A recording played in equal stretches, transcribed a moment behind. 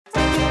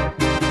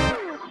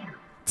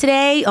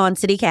Today on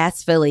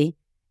CityCast Philly,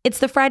 it's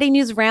the Friday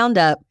News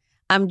Roundup.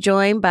 I'm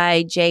joined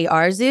by Jay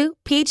Arzu,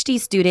 PhD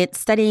student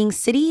studying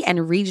city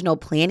and regional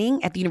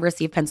planning at the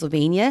University of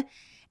Pennsylvania,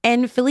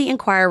 and Philly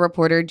Inquirer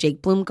reporter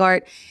Jake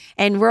Bloomgart,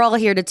 and we're all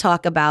here to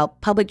talk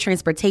about public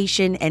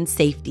transportation and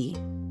safety.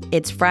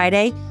 It's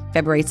Friday,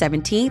 February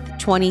 17th,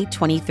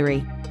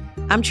 2023.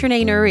 I'm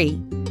Trinae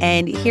Nuri,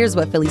 and here's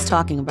what Philly's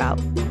talking about.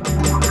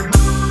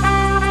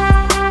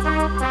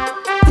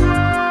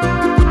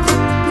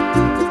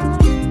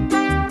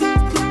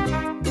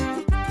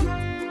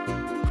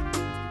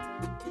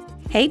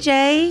 Hey,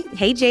 Jay.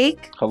 Hey,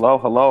 Jake. Hello,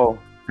 hello.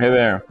 Hey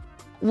there.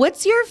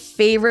 What's your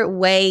favorite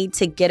way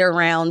to get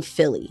around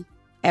Philly?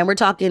 And we're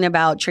talking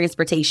about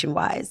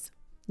transportation-wise.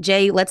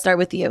 Jay, let's start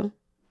with you.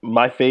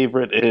 My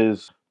favorite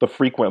is the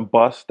frequent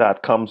bus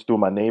that comes through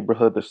my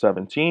neighborhood, the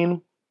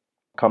 17.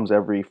 Comes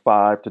every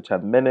 5 to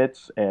 10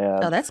 minutes.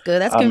 And Oh, that's good.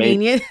 That's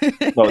convenient.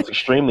 No, it's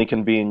extremely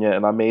convenient,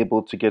 and I'm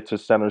able to get to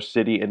Center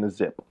City in a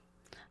zip.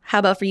 How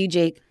about for you,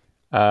 Jake?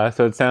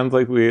 So it sounds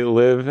like we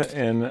live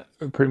in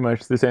pretty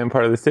much the same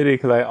part of the city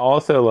because I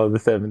also love the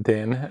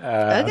 17.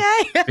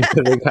 Okay.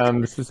 Because it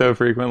comes so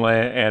frequently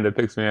and it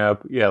picks me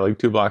up, like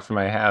 2 blocks from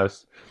my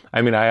house.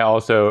 I mean, I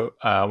also,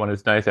 when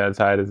it's nice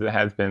outside, as it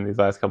has been these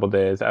last couple of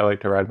days, I like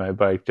to ride my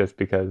bike just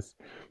because,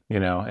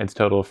 it's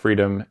total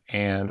freedom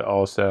and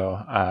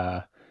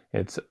also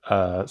it's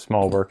a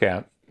small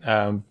workout.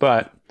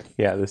 But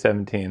the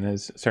 17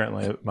 is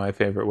certainly my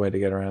favorite way to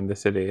get around the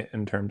city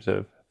in terms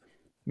of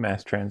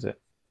mass transit.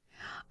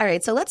 All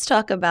right, so let's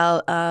talk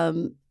about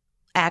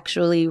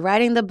actually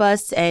riding the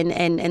bus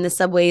and the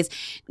subways.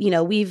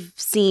 We've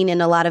seen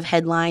in a lot of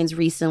headlines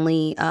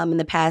recently in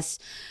the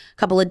past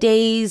couple of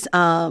days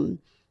and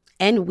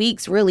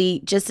weeks,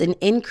 really, just an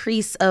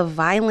increase of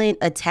violent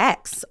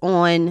attacks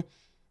on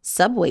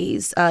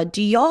subways.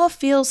 Do y'all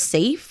feel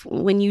safe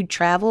when you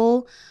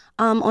travel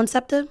on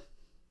SEPTA?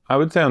 I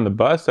would say on the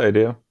bus I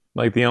do.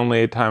 Like the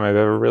only time I've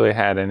ever really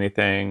had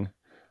anything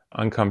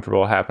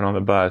uncomfortable happen on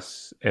the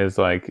bus is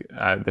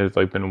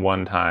there's been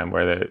one time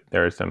where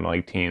there are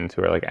some teens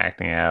who are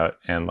acting out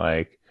and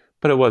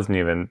but it wasn't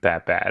even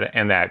that bad,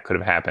 and that could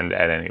have happened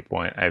at any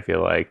point. I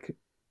feel like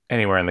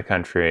anywhere in the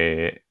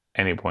country,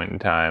 any point in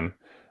time.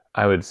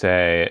 I would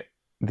say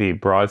the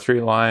Broad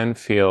Street line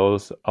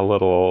feels a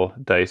little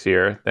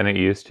dicier than it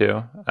used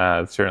to.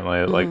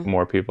 Certainly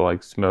more people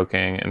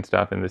smoking and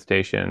stuff in the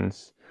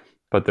stations.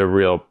 But the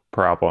real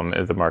problem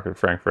is the Market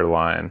Frankfurt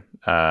line,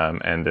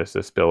 and just a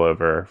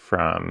spillover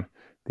from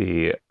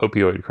the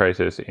opioid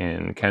crisis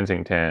in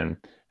Kensington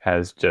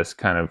has just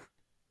kind of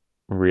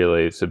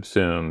really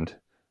subsumed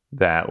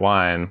that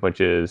line, which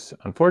is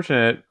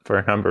unfortunate for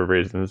a number of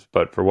reasons.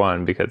 But for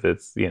one, because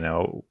it's,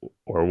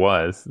 or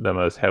was the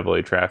most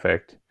heavily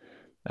trafficked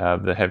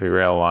of the heavy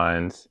rail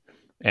lines.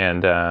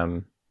 And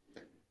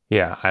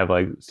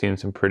I've seen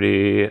some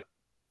pretty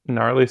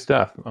gnarly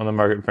stuff on the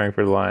Market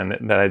Frankfurt line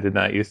that I did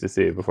not used to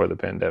see before the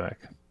pandemic.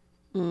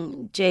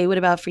 Jay, what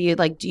about for you?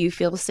 Do you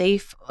feel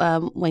safe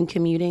when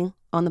commuting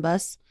on the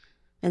bus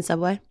and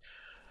subway?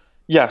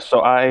 Yeah,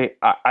 so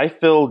I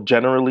feel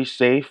generally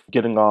safe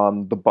getting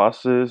on the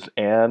buses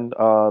and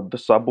the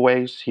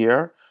subways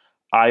here.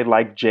 I,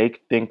 like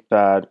Jake, think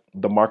that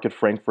the Market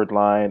Frankfurt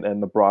line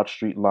and the Broad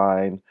Street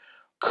line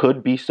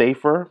could be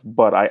safer,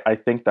 but I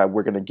think that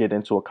we're going to get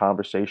into a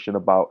conversation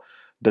about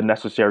the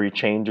necessary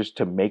changes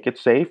to make it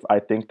safe.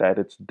 I think that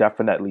it's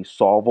definitely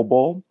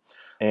solvable.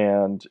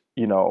 And,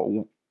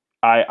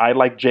 I,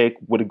 like Jake,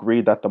 would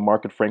agree that the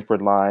Market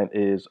Frankfurt line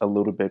is a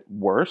little bit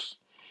worse.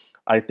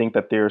 I think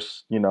that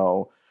there's,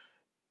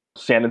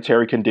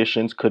 sanitary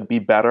conditions could be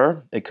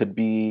better. It could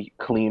be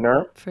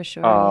cleaner. For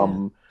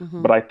sure.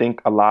 But I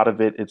think a lot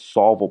of it is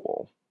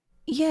solvable.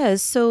 Yeah.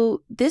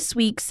 So this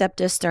week,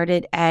 SEPTA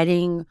started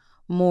adding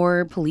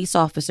more police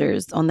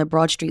officers on the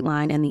Broad Street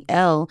line and the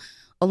L,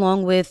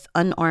 along with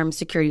unarmed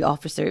security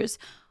officers.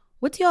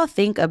 What do y'all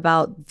think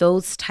about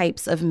those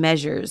types of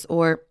measures?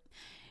 Or,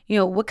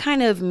 what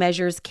kind of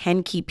measures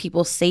can keep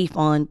people safe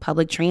on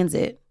public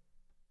transit?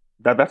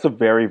 That's a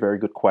very, very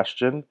good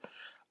question.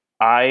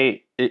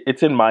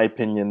 It's in my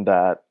opinion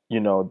that,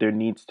 there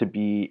needs to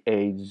be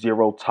a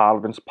zero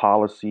tolerance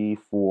policy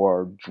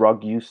for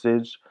drug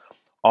usage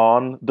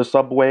on the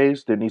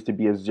subways. There needs to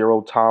be a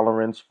zero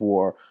tolerance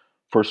for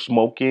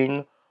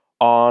smoking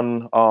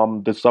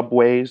on the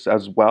subways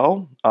as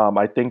well.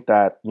 I think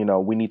that,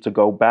 we need to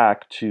go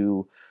back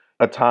to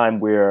a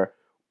time where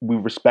we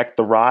respect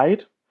the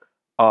ride.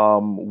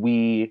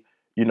 We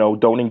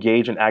don't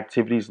engage in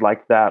activities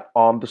like that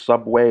on the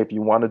subway. If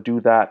you want to do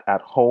that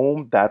at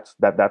home,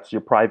 that's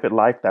your private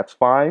life. That's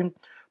fine.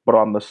 But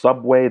on the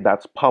subway,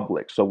 that's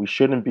public. So we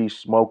shouldn't be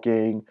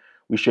smoking.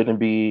 We shouldn't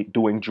be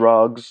doing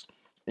drugs.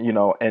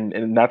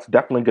 And that's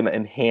definitely going to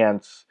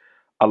enhance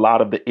a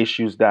lot of the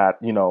issues that,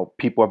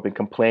 people have been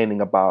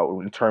complaining about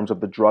in terms of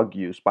the drug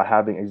use by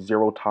having a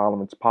zero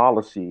tolerance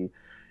policy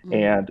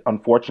and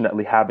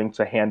unfortunately having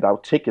to hand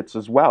out tickets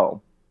as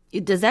well.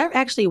 Does that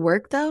actually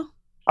work, though?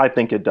 I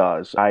think it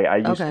does. I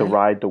used to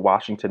ride the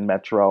Washington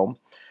Metro,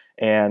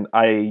 and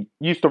I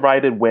used to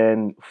ride it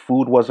when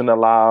food wasn't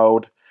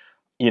allowed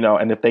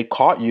and if they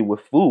caught you with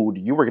food,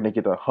 you were going to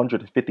get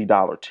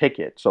 $150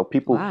 ticket. So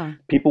Wow.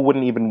 people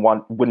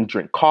wouldn't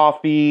drink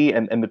coffee,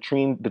 and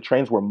the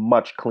trains were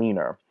much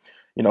cleaner.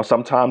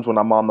 Sometimes when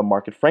I'm on the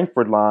Market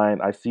Frankfurt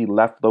line, I see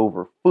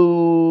leftover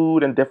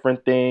food and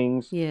different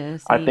things. Yeah,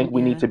 I same. think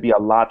we need Yeah. to be a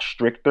lot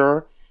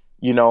stricter,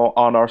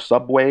 on our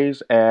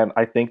subways, and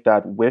I think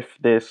that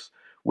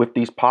with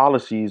these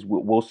policies,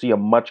 we'll see a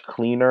much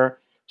cleaner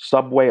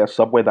subway, a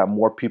subway that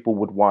more people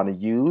would want to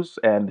use.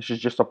 And this is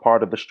just a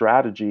part of the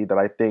strategy that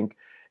I think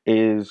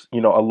is, a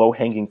low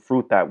hanging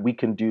fruit that we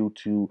can do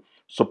to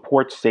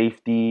support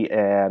safety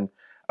and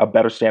a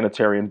better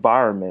sanitary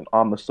environment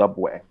on the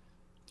subway.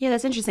 Yeah,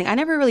 that's interesting. I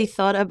never really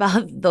thought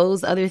about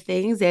those other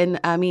things. And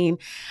I mean,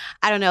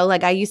 I don't know,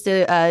 like I used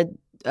to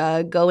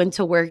go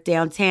into work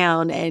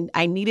downtown and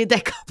I needed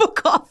that cup of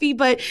coffee.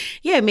 But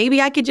yeah,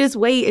 maybe I could just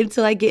wait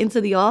until I get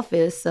into the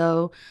office.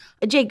 So,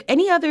 Jake,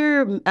 any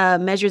other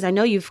measures? I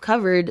know you've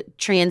covered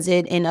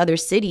transit in other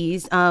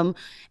cities.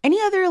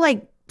 Any other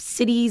like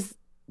cities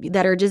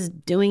that are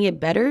just doing it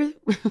better?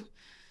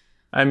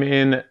 I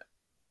mean,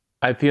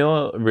 I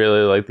feel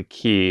really like the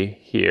key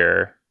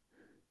here,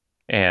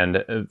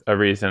 and a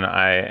reason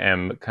I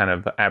am kind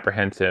of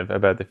apprehensive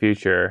about the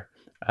future,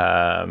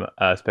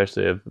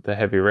 especially of the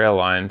heavy rail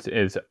lines,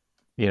 is,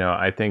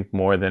 I think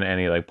more than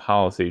any like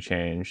policy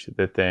change,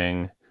 the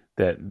thing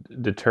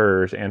that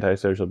deters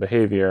antisocial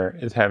behavior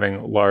is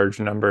having large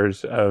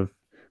numbers of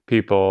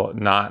people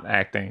not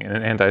acting in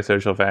an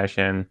antisocial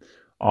fashion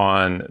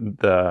on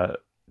the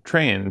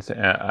trains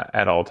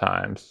at all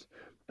times,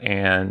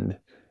 and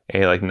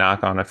a like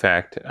knock-on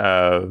effect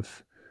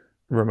of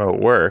remote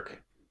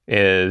work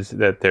is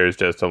that there's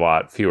just a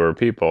lot fewer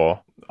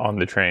people on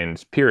the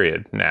trains,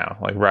 period, now.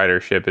 Like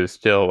ridership is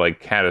still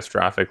like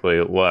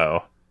catastrophically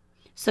low.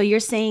 So you're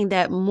saying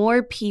that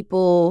more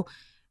people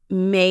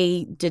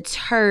may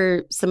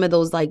deter some of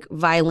those like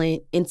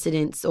violent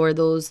incidents or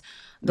those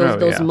those Oh,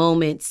 those yeah.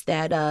 moments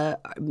that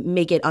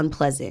make it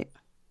unpleasant.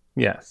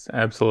 Yes,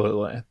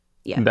 absolutely.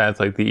 Yeah. That's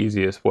like the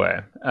easiest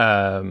way.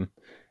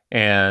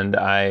 And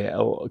I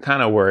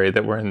kind of worry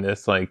that we're in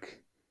this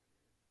like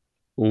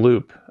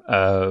loop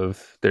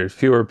of there's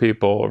fewer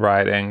people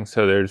riding,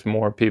 so there's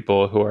more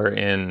people who are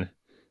in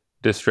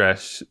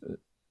distress,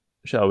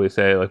 shall we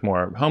say, like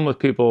more homeless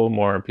people,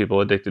 more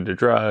people addicted to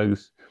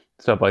drugs,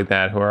 stuff like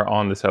that, who are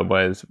on the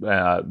subways,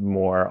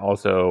 more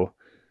also,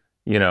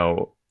 you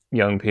know,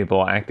 young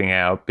people acting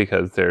out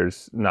because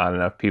there's not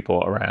enough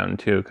people around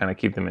to kind of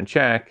keep them in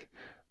check.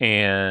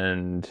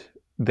 And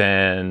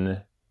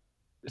then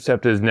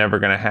SEPTA is never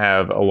going to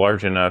have a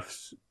large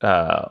enough,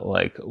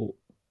 like,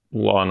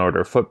 law and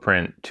order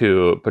footprint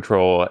to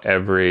patrol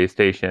every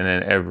station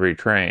and every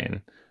train.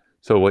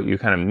 So what you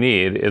kind of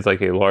need is like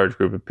a large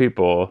group of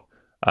people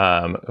who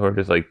are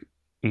just like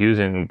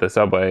using the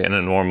subway in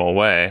a normal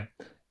way,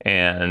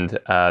 and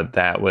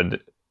that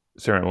would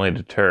certainly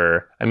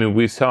deter. I mean,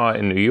 we saw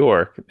in New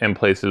York and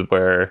places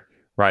where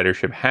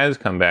ridership has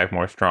come back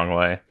more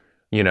strongly,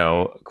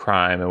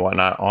 crime and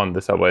whatnot on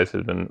the subways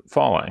has been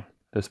falling,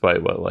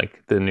 despite what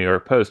like the New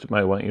York Post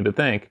might want you to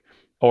think.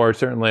 Or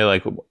certainly,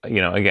 like,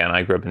 again,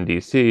 I grew up in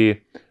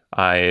DC.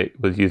 I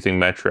was using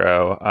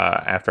Metro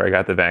after I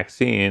got the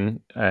vaccine,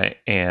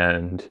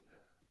 and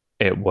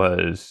it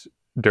was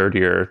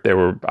dirtier.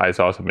 I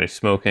saw somebody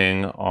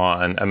smoking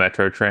on a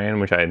Metro train,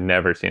 which I had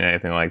never seen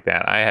anything like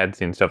that. I had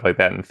seen stuff like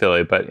that in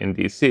Philly, but in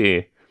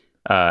DC,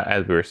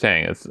 as we were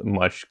saying, it's a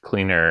much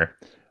cleaner,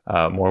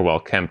 more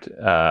well-kept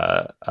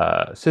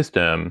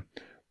system.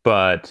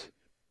 But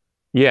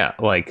yeah,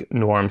 like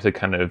norms had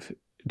kind of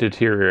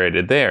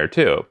deteriorated there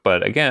too.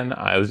 But again,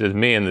 I was just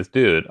me and this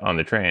dude on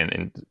the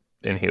train,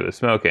 and he was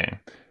smoking.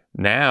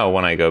 Now,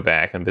 when I go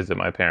back and visit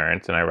my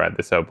parents and I ride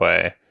the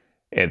subway,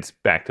 it's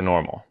back to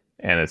normal.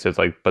 And it's just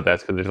like, but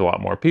that's because there's a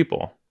lot more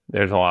people.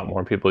 There's a lot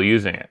more people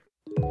using it.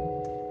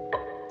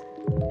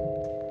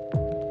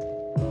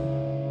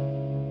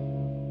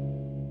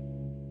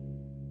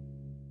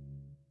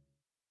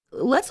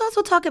 Let's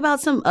also talk about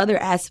some other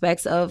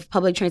aspects of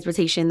public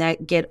transportation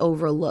that get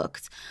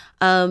overlooked.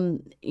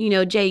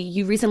 Jay,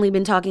 you've recently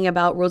been talking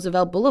about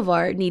Roosevelt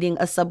Boulevard needing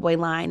a subway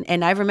line.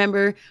 And I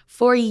remember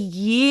for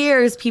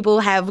years, people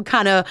have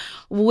kind of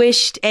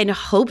wished and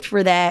hoped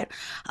for that.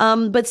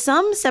 But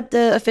some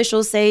SEPTA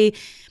officials say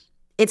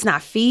it's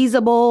not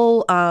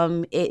feasible.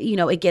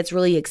 It gets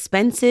really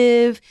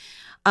expensive.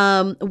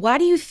 Why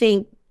do you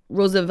think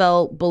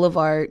Roosevelt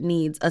Boulevard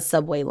needs a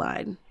subway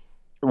line?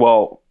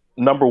 Well,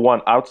 number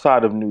one,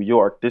 outside of New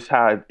York,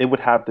 it would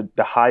have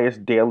the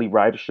highest daily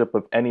ridership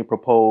of any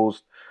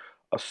proposed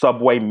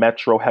subway,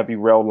 metro, heavy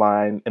rail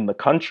line in the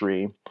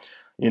country.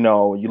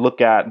 You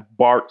look at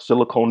BART,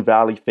 Silicon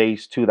Valley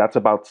Phase 2, that's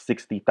about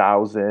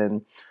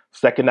 60,000.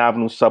 Second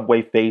Avenue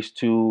Subway Phase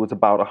 2 is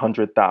about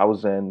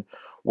 100,000.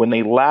 When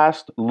they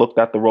last looked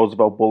at the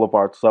Roosevelt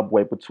Boulevard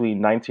subway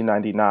between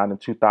 1999 and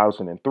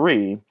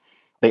 2003,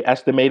 they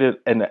estimated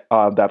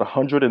that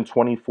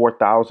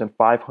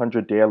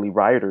 124,500 daily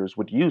riders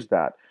would use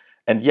that.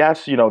 And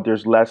yes,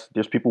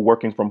 there's people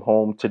working from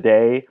home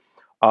today,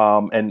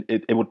 and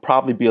it would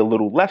probably be a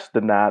little less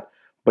than that.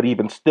 But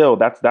even still,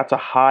 that's a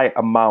high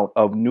amount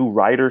of new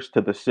riders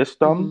to the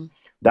system Hmm.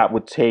 that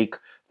would take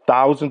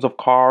thousands of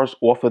cars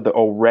off of the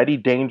already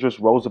dangerous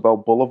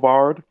Roosevelt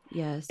Boulevard.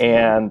 Yes,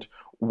 yeah. And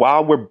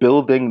while we're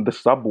building the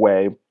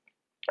subway,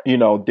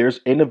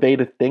 there's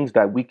innovative things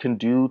that we can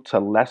do to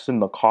lessen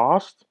the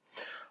cost.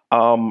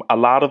 A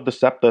lot of the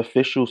SEPTA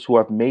officials who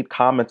have made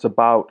comments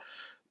about,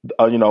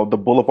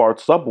 the Boulevard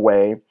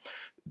subway,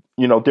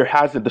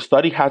 the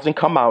study hasn't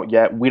come out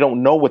yet. We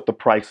don't know what the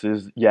price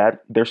is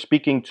yet. They're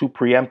speaking too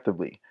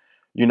preemptively.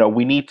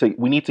 We need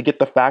to get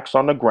the facts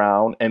on the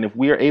ground, and if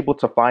we are able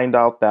to find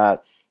out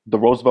that the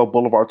Roosevelt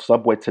Boulevard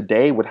subway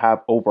today would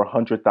have over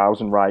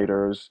 100,000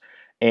 riders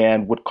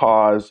and would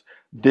cause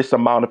this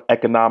amount of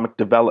economic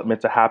development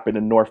to happen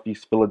in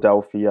Northeast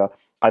Philadelphia,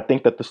 I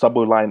think that the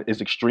subway line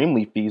is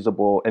extremely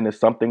feasible and is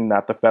something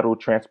that the Federal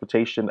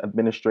Transportation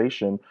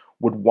Administration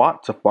would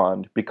want to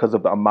fund because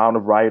of the amount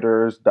of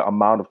riders, the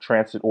amount of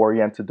transit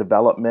oriented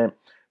development.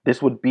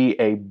 This would be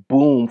a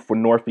boom for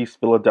Northeast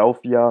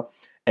Philadelphia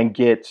and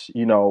get,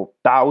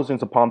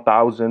 thousands upon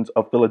thousands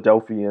of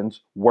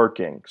Philadelphians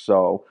working.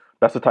 So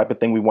that's the type of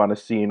thing we want to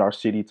see in our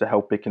city to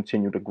help it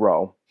continue to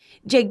grow.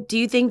 Jake, do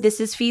you think this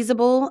is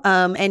feasible?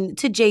 And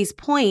to Jay's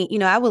point,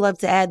 I would love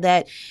to add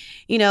that,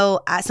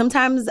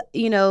 sometimes,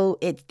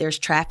 there's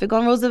traffic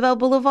on Roosevelt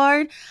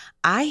Boulevard.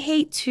 I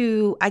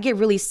get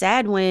really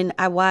sad when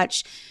I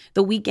watch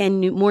the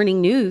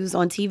morning news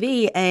on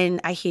TV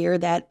and I hear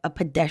that a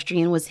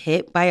pedestrian was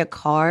hit by a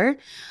car.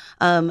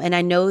 And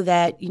I know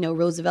that,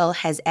 Roosevelt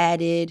has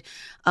added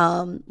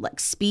like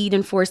speed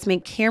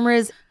enforcement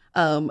cameras.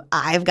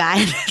 I've got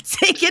a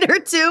ticket or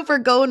two for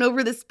going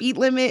over the speed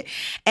limit.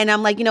 And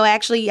I'm like,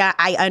 actually,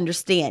 I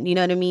understand. You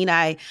know what I mean?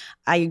 I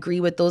agree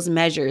with those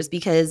measures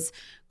because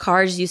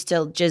cars used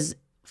to just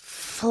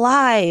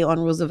fly on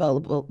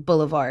Roosevelt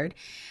Boulevard.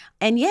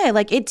 And yeah,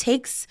 like it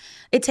takes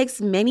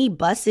many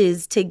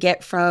buses to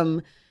get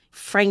from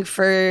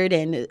Frankfurt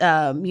and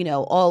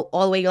all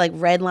the way to like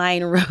Red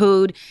Line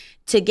Road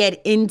to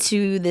get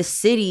into the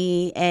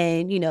city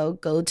and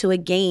go to a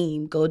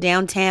game, go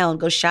downtown,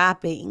 go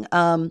shopping.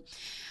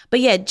 But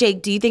yeah,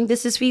 Jake, do you think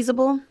this is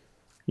feasible?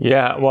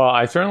 Yeah, well,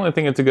 I certainly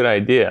think it's a good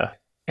idea.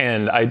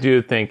 And I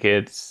do think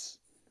it's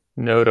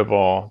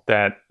notable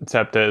that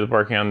SEPTA is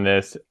working on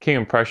this King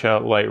of Prussia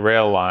light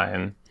rail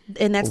line,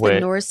 And that's the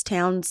which,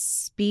 Norristown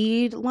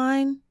Speed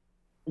Line.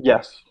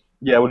 Yes.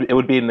 Yeah, it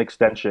would be an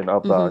extension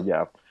of Mm-hmm.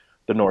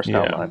 the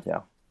Norristown yeah, line. Yeah.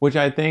 which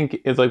I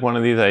think is like one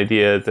of these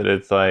ideas that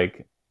it's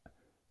like,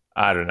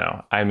 I don't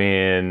know. I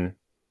mean,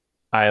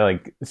 I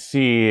like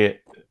see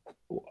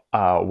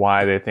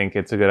why they think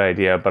it's a good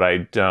idea, but I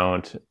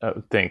don't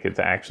think it's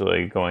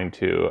actually going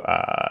to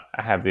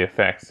have the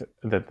effects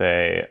that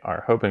they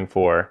are hoping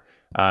for.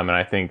 And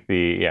I think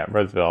the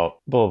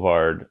Roosevelt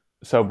Boulevard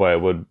subway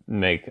would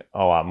make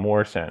a lot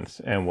more sense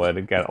and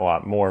would get a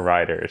lot more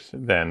riders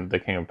than the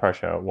King of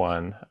Prussia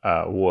one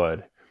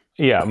would.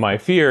 Yeah, my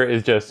fear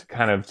is just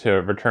kind of to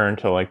return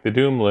to like the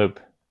doom loop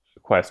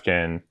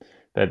question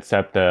that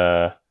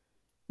SEPTA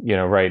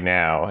right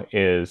now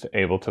is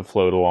able to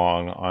float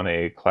along on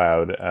a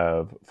cloud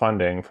of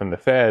funding from the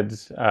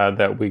feds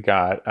that we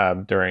got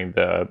during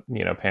the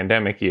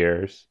pandemic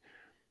years,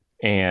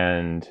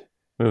 and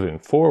moving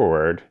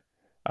forward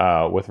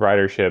with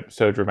ridership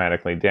so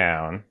dramatically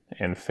down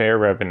and fare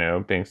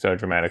revenue being so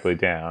dramatically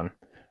down,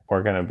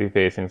 we're going to be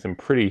facing some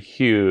pretty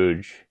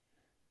huge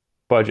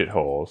budget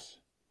holes.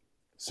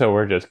 So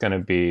we're just going to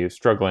be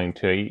struggling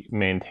to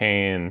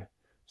maintain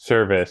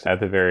service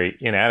at the very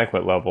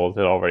inadequate levels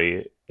it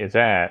already is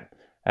at,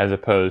 as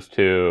opposed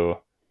to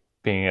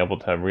being able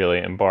to really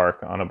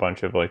embark on a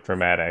bunch of like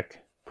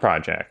dramatic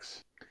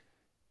projects.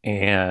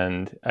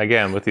 And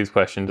again, with these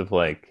questions of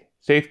like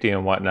safety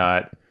and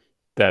whatnot,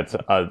 that's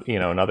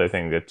another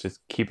thing that's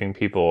just keeping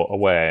people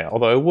away.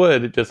 Although I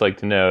would just like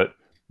to note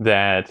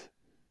that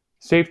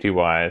safety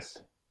wise,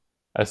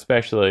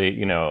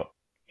 especially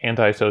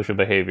antisocial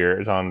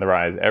behavior is on the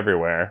rise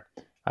everywhere.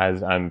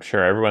 As I'm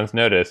sure everyone's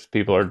noticed,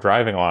 people are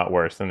driving a lot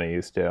worse than they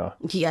used to.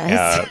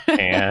 Yes,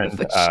 And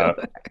for sure.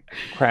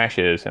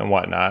 crashes and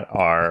whatnot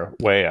are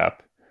way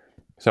up.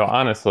 So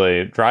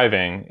honestly,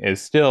 driving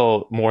is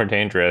still more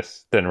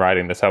dangerous than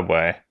riding the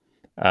subway,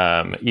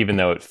 even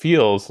though it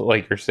feels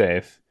like you're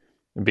safe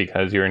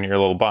because you're in your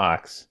little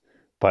box.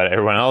 But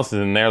everyone else is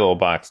in their little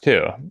box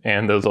too.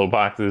 And those little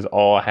boxes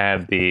all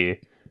have the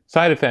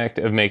side effect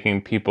of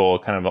making people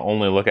kind of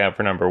only look out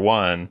for number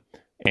one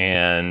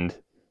and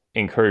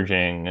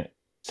encouraging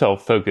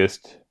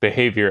self-focused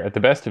behavior at the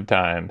best of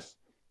times.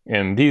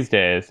 And these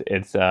days,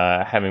 it's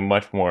having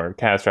much more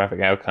catastrophic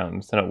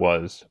outcomes than it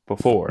was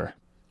before.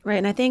 Right.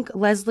 And I think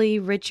Leslie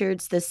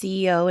Richards, the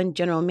CEO and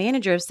general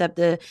manager of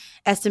SEPTA,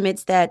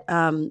 estimates that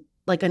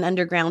like an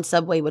underground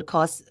subway would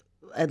cost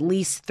at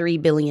least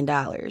 $3 billion.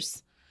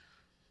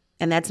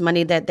 And that's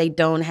money that they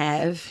don't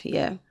have.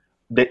 Yeah.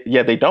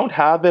 They don't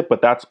have it,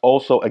 but that's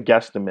also a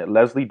guesstimate.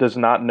 Leslie does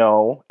not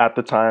know at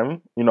the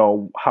time,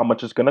 how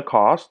much it's going to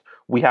cost.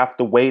 We have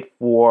to wait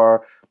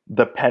for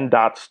the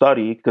PennDOT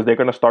study because they're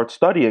going to start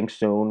studying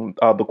soon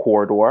the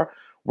corridor.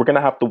 we're going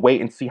to have to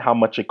wait and see how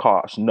much it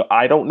costs. No,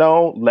 I don't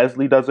know.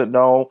 Leslie doesn't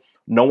know.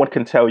 No one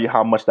can tell you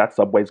how much that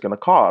subway is going to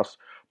cost.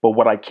 But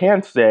what I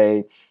can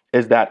say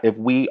is that if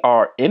we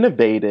are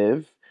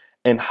innovative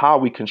in how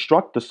we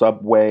construct the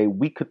subway,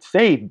 we could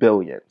save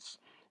billions.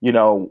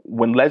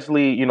 When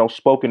Leslie,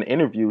 spoke in an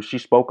interview, she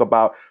spoke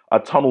about a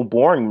tunnel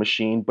boring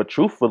machine, but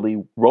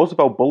truthfully,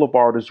 Roosevelt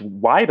Boulevard is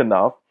wide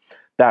enough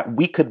that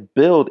we could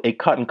build a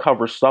cut and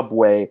cover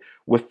subway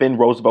within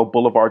Roosevelt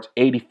Boulevard's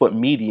 80-foot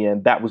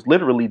median that was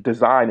literally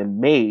designed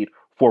and made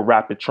for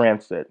rapid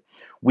transit.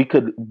 We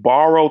could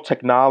borrow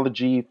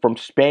technology from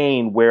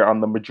Spain, where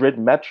on the Madrid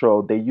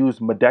metro, they use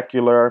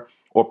molecular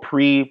or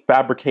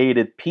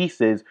prefabricated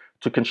pieces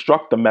to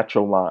construct the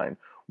metro line.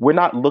 We're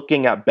not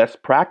looking at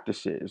best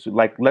practices.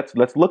 Like let's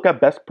look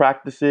at best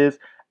practices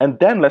and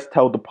then let's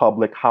tell the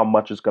public how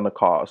much it's going to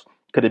cost.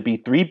 Could it be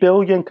 3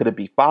 billion? Could it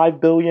be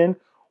 5 billion?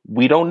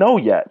 We don't know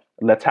yet.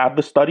 Let's have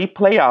the study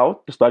play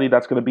out, the study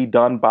that's going to be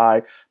done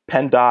by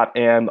PennDOT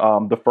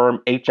and the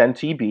firm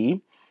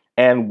HNTB.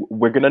 And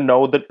we're going to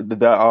know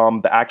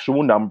the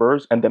actual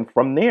numbers. And then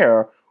from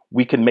there,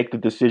 we can make the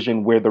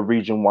decision where the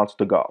region wants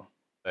to go.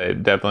 I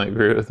definitely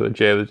agree with what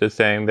Jay was just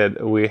saying,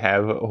 that we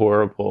have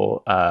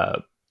horrible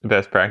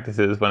best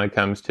practices when it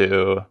comes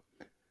to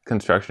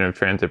construction of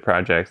transit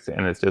projects,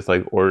 and it's just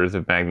like orders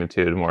of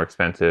magnitude more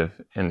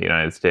expensive in the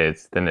United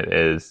States than it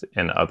is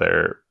in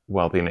other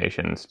wealthy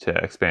nations to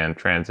expand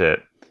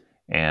transit.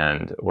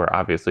 And we're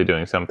obviously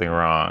doing something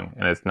wrong,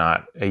 and it's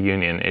not a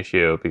union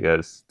issue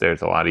because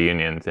there's a lot of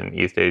unions in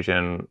East Asia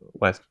and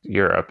West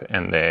Europe,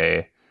 and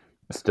they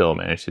still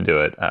manage to do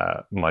it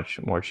much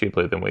more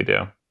cheaply than we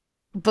do.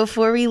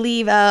 Before we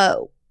leave,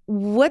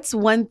 what's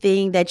one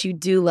thing that you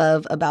do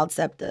love about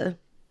SEPTA?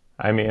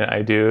 I mean,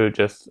 I do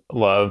just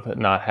love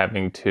not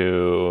having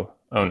to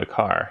own a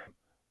car.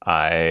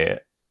 I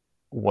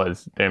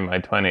was in my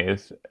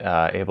 20s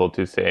able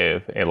to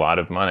save a lot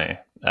of money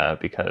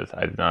because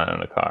I did not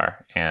own a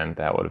car, and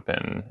that would have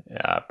been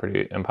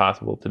pretty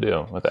impossible to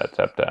do without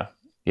SEPTA.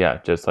 Yeah,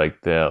 just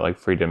like the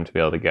freedom to be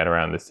able to get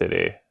around the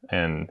city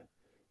and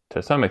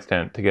to some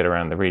extent to get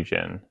around the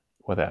region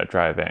without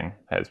driving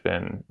has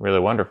been really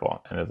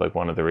wonderful, and is like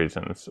one of the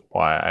reasons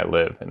why I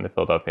live in the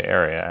Philadelphia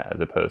area as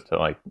opposed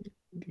to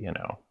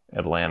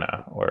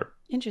Atlanta or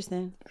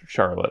Interesting.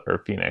 Charlotte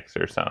or Phoenix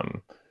or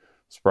some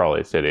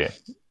sprawly city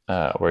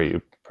where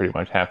you pretty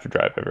much have to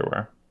drive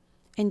everywhere.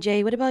 And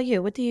Jay, what about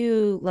you? What do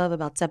you love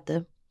about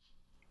SEPTA?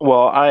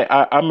 Well,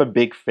 I'm a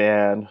big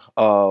fan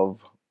of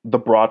the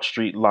Broad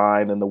Street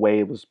line and the way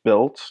it was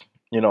built.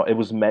 It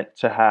was meant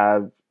to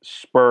have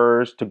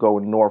spurs to go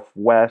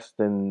northwest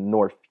and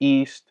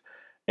northeast.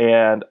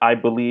 And I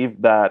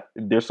believe that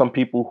there's some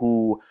people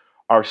who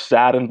are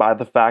saddened by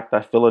the fact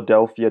that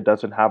Philadelphia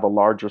doesn't have a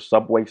larger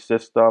subway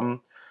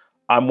system.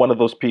 I'm one of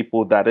those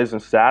people that isn't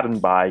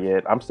saddened by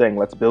it. I'm saying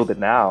let's build it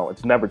now.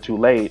 It's never too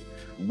late.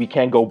 We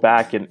can't go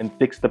back and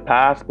fix the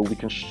past, but we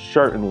can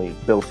certainly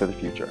build for the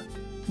future.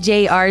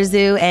 Jay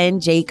Arzu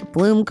and Jake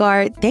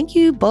Bloomgart, thank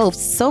you both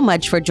so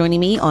much for joining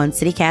me on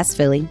CityCast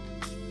Philly.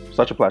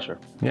 Such a pleasure.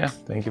 Yeah,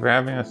 thank you for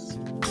having us.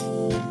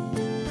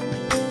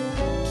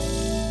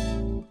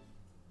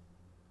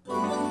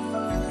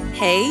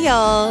 Hey,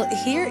 y'all.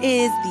 Here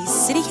is the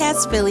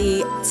CityCast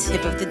Philly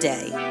tip of the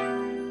day.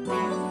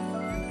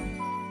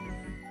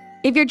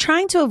 If you're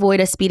trying to avoid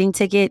a speeding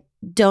ticket,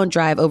 don't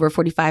drive over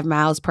 45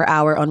 miles per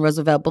hour on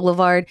Roosevelt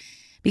Boulevard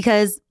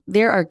because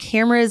there are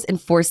cameras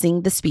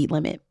enforcing the speed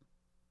limit.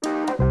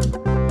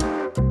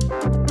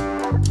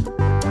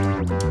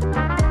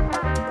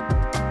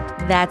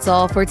 That's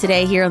all for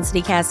today here on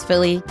CityCast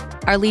Philly.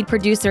 Our lead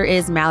producer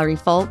is Mallory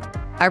Folk.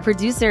 Our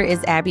producer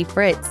is Abby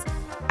Fritz.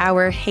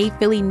 Our Hey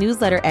Philly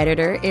newsletter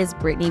editor is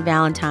Brittany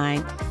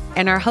Valentine.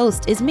 And our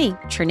host is me,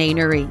 Trinae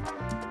Nuri.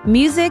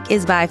 Music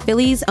is by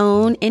Philly's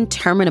own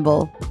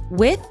Interminable,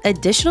 with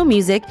additional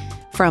music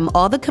from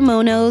All the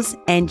Kimonos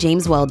and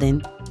James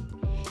Weldon.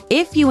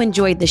 If you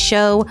enjoyed the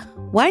show,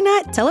 why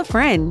not tell a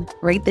friend,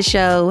 rate the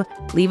show,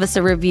 leave us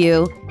a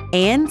review,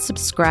 and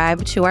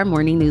subscribe to our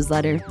morning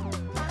newsletter.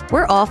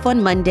 We're off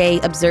on Monday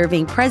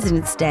observing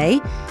President's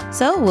Day,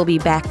 so we'll be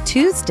back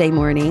Tuesday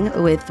morning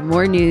with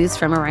more news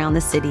from around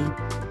the city.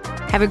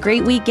 Have a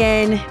great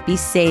weekend. Be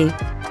safe.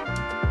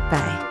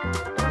 Bye.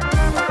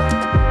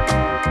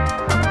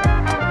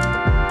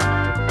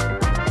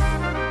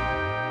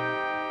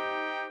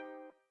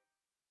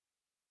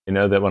 You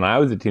know that when I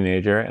was a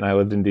teenager and I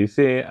lived in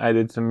DC, I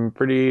did some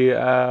pretty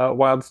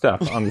wild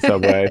stuff on the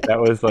subway. That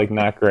was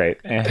not great.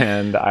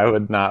 And I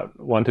would not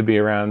want to be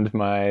around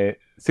my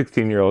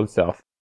 16-year-old self.